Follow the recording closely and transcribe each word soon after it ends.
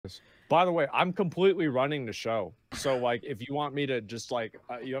By the way, I'm completely running the show. So, like, if you want me to just, like,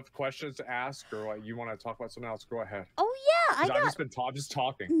 you have questions to ask or, like, you want to talk about something else, go ahead. Oh yeah, I Because I've got. just been just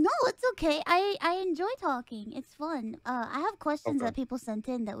talking. No, it's okay. I enjoy talking. It's fun. I have questions Okay. that people sent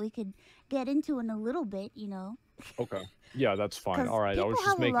in that we could get into in a little bit. You know. Okay. Yeah, that's fine. Because All right. I people was just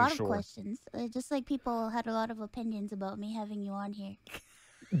have a making lot of sure. questions, just like people had a lot of opinions about me having you on here.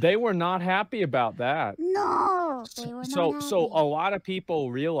 They were not happy about that. No, they were not So a happy. lot of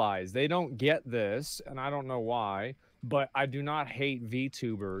people realize they don't get this, and I don't know why, but I do not hate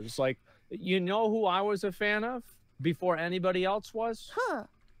VTubers. Like, you know who I was a fan of before anybody else was? Huh.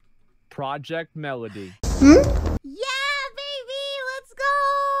 Projekt Melody. Yeah, baby, let's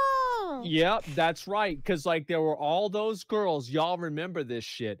go. Yep, that's right. Because like there were all those girls, y'all remember this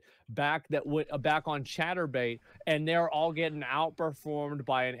shit back that went back on Chatterbait, and they're all getting outperformed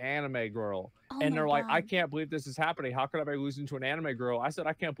by an anime girl. Oh And my they're like, I god. can't believe this is happening. How could I be losing to an anime girl? I said,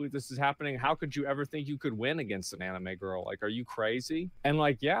 I can't believe this is happening. How could you ever think you could win against an anime girl? Like, are you crazy? And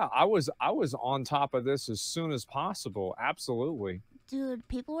like, yeah, I was on top of this as soon as possible. Absolutely. Dude,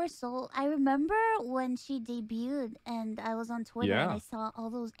 people were so. I remember when she debuted and I was on Twitter and I Yeah. saw all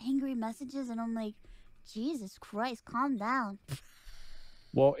those angry messages and I'm like, Jesus Christ, calm down.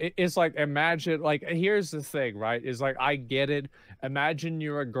 Well, it's like imagine like here's the thing, right? Is like I get it. Imagine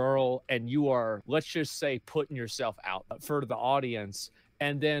you're a girl and you are, let's just say, putting yourself out for the audience,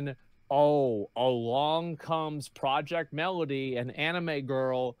 and then oh, along comes Project Melody, an anime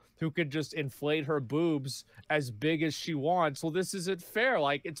girl who could just inflate her boobs as big as she wants. Well, this isn't fair.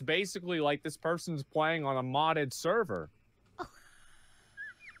 Like it's basically like this person's playing on a modded server.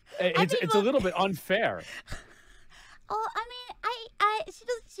 I mean, It's a little bit unfair. oh, I mean,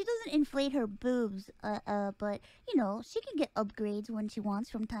 she doesn't inflate her boobs, but you know, she can get upgrades when she wants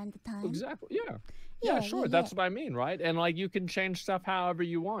from time to time. Exactly. Yeah. Yeah, Yeah, yeah, sure. yeah. That's what I mean, right? And like you can change stuff however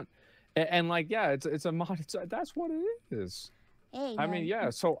you want. And like, yeah, it's a mod. That's what it is. Hey, I mean, man. yeah.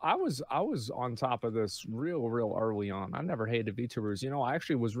 So I was on top of this real early on. I never hated VTubers. You know, I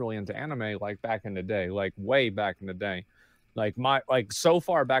actually was really into anime like back in the day, like way back in the day. Like so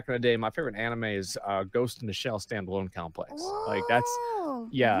far back in the day, my favorite anime is Ghost in the Shell Standalone Complex. Like that's Whoa!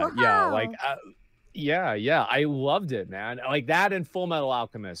 yeah, like Wow! yeah, I loved it, man. Like that and Full Metal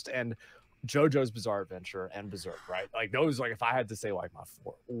Alchemist and JoJo's Bizarre Adventure and Berserk, right? Like those, like if I had to say like my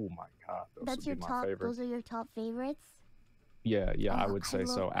four, oh my god, those That's would your be my top. favorite. Those are your top favorites. Yeah, I would say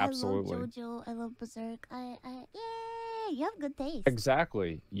so, I love absolutely. JoJo. I love Berserk. Yeah, you have good taste.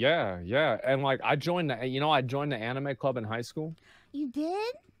 Exactly. Yeah. And like I joined the anime club in high school. You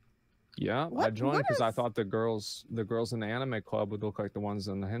did? Yeah, I What? joined What because I is? thought the girls in the anime club would look like the ones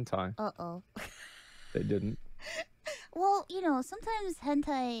in the hentai. Uh-oh. They didn't. Well, you know, sometimes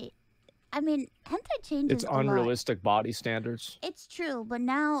hentai. I mean, hentai It's changes a lot. unrealistic body standards. It's true, but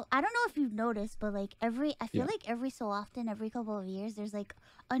now I don't know if you've noticed, but like I feel Yeah. like every so often, every couple of years, there's like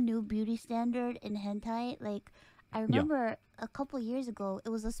a new beauty standard in hentai. Like I Yeah. remember a couple years ago, it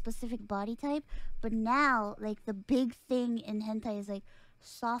was a specific body type, but now like the big thing in hentai is like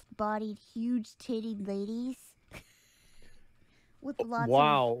soft-bodied, huge-titted ladies with lots of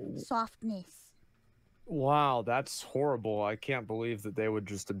Wow. softness. Wow, that's horrible. I can't believe that they would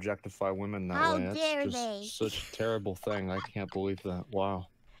just objectify women that How way. That's dare just they? such a terrible thing. I can't believe that. Wow.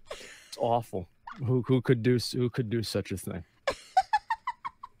 It's awful. Who could do such a thing?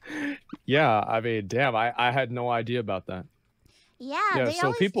 Yeah, I mean, damn, I had no idea about that. Yeah, Yeah, they so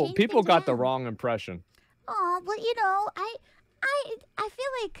always people change people things got the around. wrong impression. Oh, but you know, I feel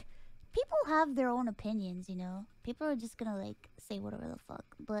like people have their own opinions. You know, people are just gonna like say whatever the fuck.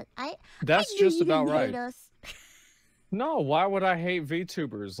 But I That's knew just you about didn't hate right. us. No, why would I hate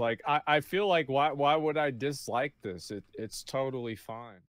VTubers? Like I feel like why would I dislike this? It's totally fine.